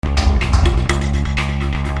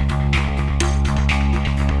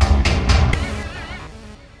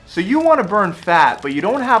So you want to burn fat, but you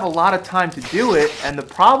don't have a lot of time to do it, and the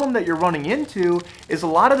problem that you're running into is a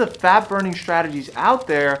lot of the fat burning strategies out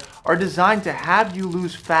there are designed to have you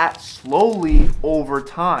lose fat slowly over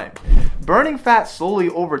time. Burning fat slowly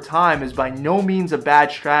over time is by no means a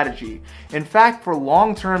bad strategy. In fact, for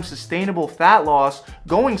long-term sustainable fat loss,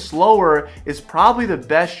 going slower is probably the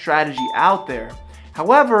best strategy out there.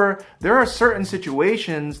 However, there are certain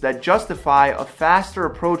situations that justify a faster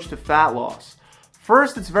approach to fat loss.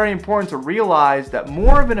 First, it's very important to realize that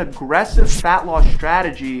more of an aggressive fat loss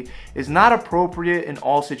strategy is not appropriate in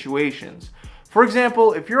all situations. For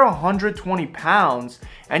example, if you're 120 pounds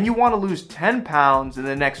and you want to lose 10 pounds in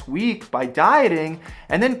the next week by dieting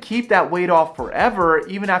and then keep that weight off forever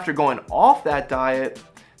even after going off that diet,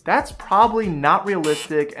 that's probably not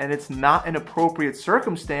realistic and it's not an appropriate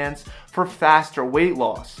circumstance for faster weight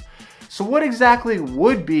loss. So what exactly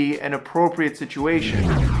would be an appropriate situation?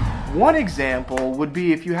 One example would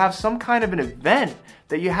be if you have some kind of an event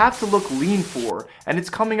that you have to look lean for and it's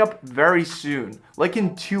coming up very soon, like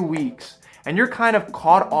in 2 weeks, and you're kind of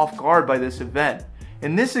caught off guard by this event.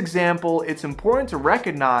 In this example, it's important to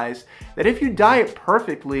recognize that if you diet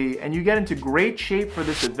perfectly and you get into great shape for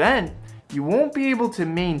this event, you won't be able to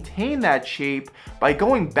maintain that shape by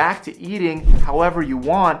going back to eating however you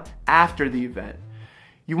want after the event.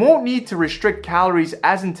 You won't need to restrict calories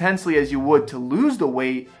as intensely as you would to lose the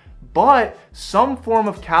weight, but some form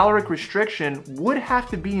of caloric restriction would have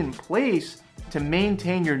to be in place to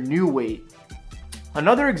maintain your new weight.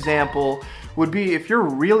 Another example would be if you're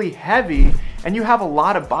really heavy and you have a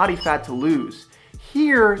lot of body fat to lose.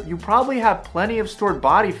 Here, you probably have plenty of stored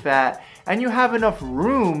body fat and you have enough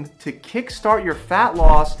room to kickstart your fat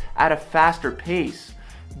loss at a faster pace.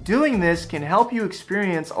 Doing this can help you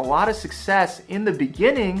experience a lot of success in the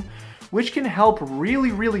beginning, which can help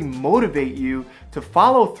really motivate you to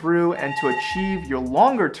follow through and to achieve your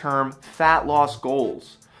longer term fat loss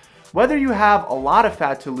goals. Whether you have a lot of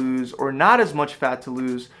fat to lose or not as much fat to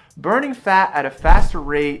lose, burning fat at a faster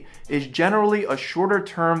rate is generally a shorter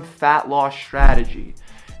term fat loss strategy.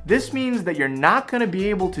 This means that you're not going to be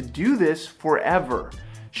able to do this forever.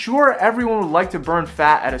 Sure, everyone would like to burn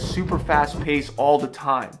fat at a super fast pace all the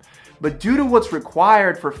time, but due to what's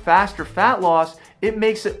required for faster fat loss, it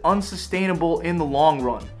makes it unsustainable in the long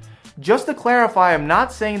run. Just to clarify, I'm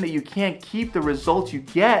not saying that you can't keep the results you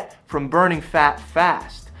get from burning fat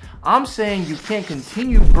fast. I'm saying you can't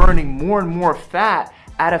continue burning more and more fat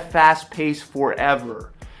at a fast pace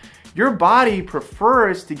forever. Your body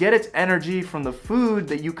prefers to get its energy from the food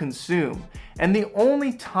that you consume, and the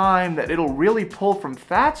only time that it'll really pull from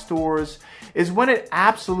fat stores is when it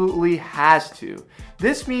absolutely has to.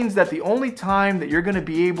 This means that the only time that you're going to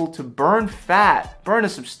be able to burn a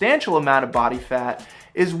substantial amount of body fat,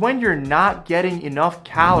 is when you're not getting enough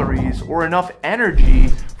calories or enough energy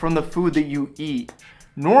from the food that you eat.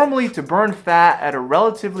 Normally, to burn fat at a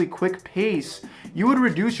relatively quick pace, you would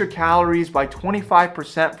reduce your calories by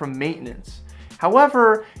 25% from maintenance.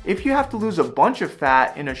 However, if you have to lose a bunch of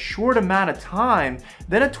fat in a short amount of time,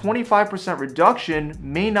 then a 25% reduction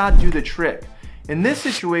may not do the trick. In this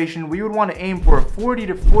situation, we would want to aim for a 40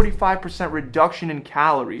 to 45% reduction in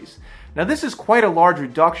calories. Now, this is quite a large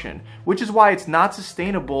reduction, which is why it's not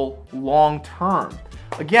sustainable long term.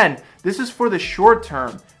 Again, this is for the short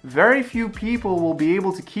term. Very few people will be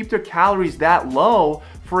able to keep their calories that low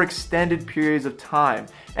for extended periods of time.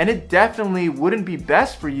 And it definitely wouldn't be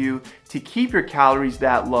best for you to keep your calories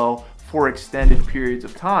that low for extended periods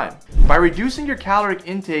of time. By reducing your caloric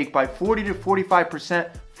intake by 40 to 45%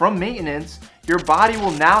 from maintenance, your body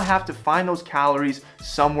will now have to find those calories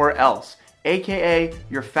somewhere else, aka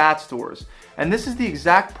your fat stores. And this is the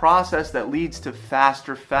exact process that leads to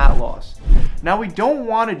faster fat loss. Now, we don't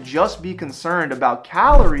want to just be concerned about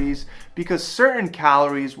calories because certain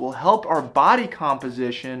calories will help our body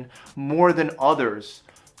composition more than others.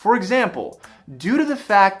 For example, due to the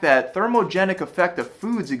fact that thermogenic effect of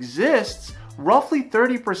foods exists, roughly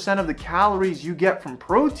 30% of the calories you get from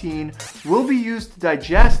protein will be used to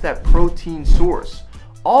digest that protein source.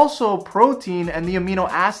 Also, protein and the amino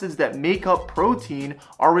acids that make up protein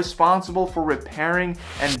are responsible for repairing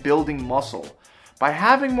and building muscle. By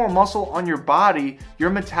having more muscle on your body,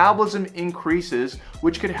 your metabolism increases,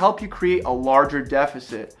 which could help you create a larger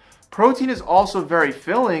deficit. Protein is also very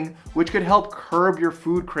filling, which could help curb your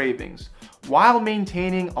food cravings, while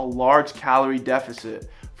maintaining a large calorie deficit.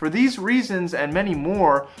 For these reasons and many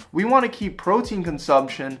more, we want to keep protein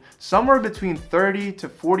consumption somewhere between 30 to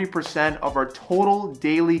 40% of our total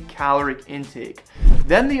daily caloric intake.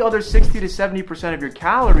 Then the other 60 to 70% of your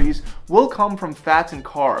calories will come from fats and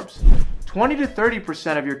carbs. 20 to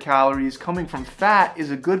 30% of your calories coming from fat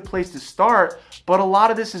is a good place to start, but a lot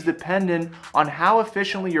of this is dependent on how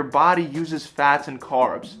efficiently your body uses fats and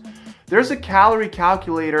carbs. There's a calorie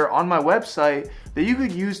calculator on my website that you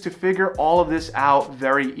could use to figure all of this out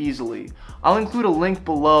very easily. I'll include a link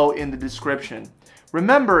below in the description.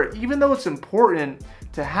 Remember, even though it's important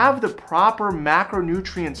to have the proper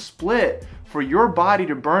macronutrient split for your body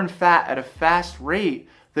to burn fat at a fast rate,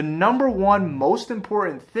 the number one most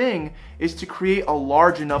important thing is to create a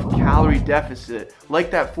large enough calorie deficit, like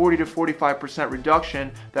that 40 to 45%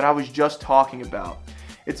 reduction that I was just talking about.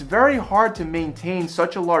 It's very hard to maintain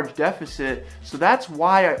such a large deficit, so that's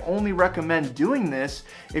why I only recommend doing this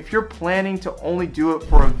if you're planning to only do it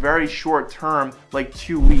for a very short term, like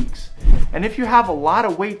 2 weeks. And if you have a lot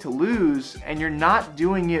of weight to lose and you're not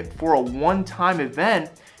doing it for a one-time event,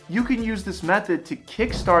 you can use this method to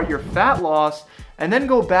kickstart your fat loss and then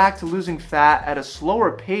go back to losing fat at a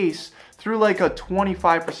slower pace through like a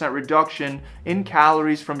 25% reduction in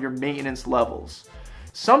calories from your maintenance levels.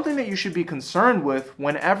 Something that you should be concerned with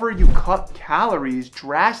whenever you cut calories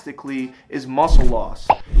drastically is muscle loss.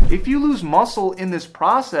 If you lose muscle in this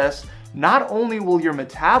process, not only will your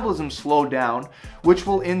metabolism slow down, which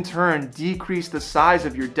will in turn decrease the size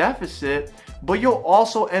of your deficit, but you'll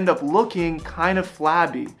also end up looking kind of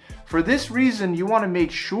flabby. For this reason, you want to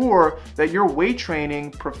make sure that you're weight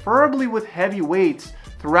training, preferably with heavy weights,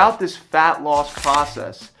 throughout this fat loss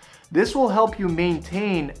process. This will help you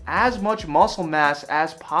maintain as much muscle mass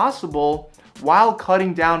as possible while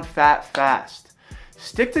cutting down fat fast.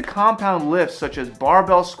 Stick to compound lifts such as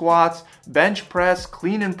barbell squats, bench press,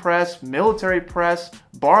 clean and press, military press,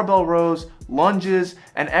 barbell rows, lunges,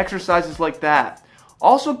 and exercises like that.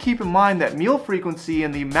 Also keep in mind that meal frequency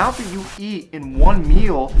and the amount that you eat in one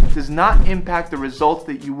meal does not impact the results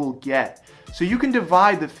that you will get. So you can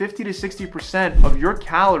divide the 50 to 60% of your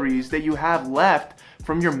calories that you have left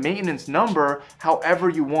from your maintenance number however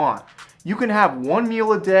you want. You can have one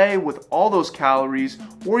meal a day with all those calories,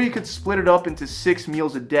 or you could split it up into 6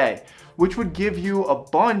 meals a day, which would give you a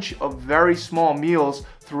bunch of very small meals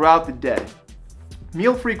throughout the day.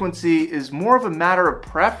 Meal frequency is more of a matter of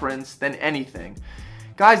preference than anything.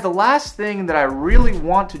 Guys, the last thing that I really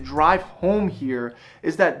want to drive home here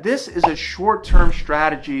is that this is a short-term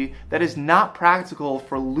strategy that is not practical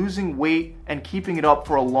for losing weight and keeping it up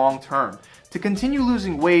for a long term. To continue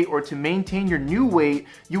losing weight or to maintain your new weight,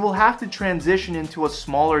 you will have to transition into a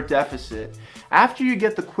smaller deficit. After you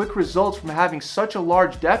get the quick results from having such a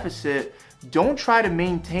large deficit, don't try to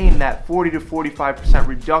maintain that 40 to 45%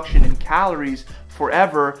 reduction in calories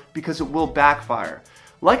forever because it will backfire.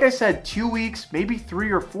 Like I said, 2 weeks, maybe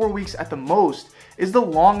 3 or 4 weeks at the most is the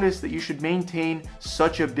longest that you should maintain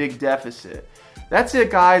such a big deficit. That's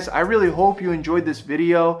it, guys. I really hope you enjoyed this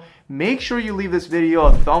video. Make sure you leave this video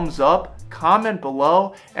a thumbs up, comment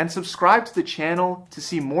below, and subscribe to the channel to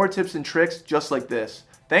see more tips and tricks just like this.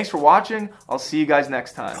 Thanks for watching. I'll see you guys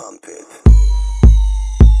next time.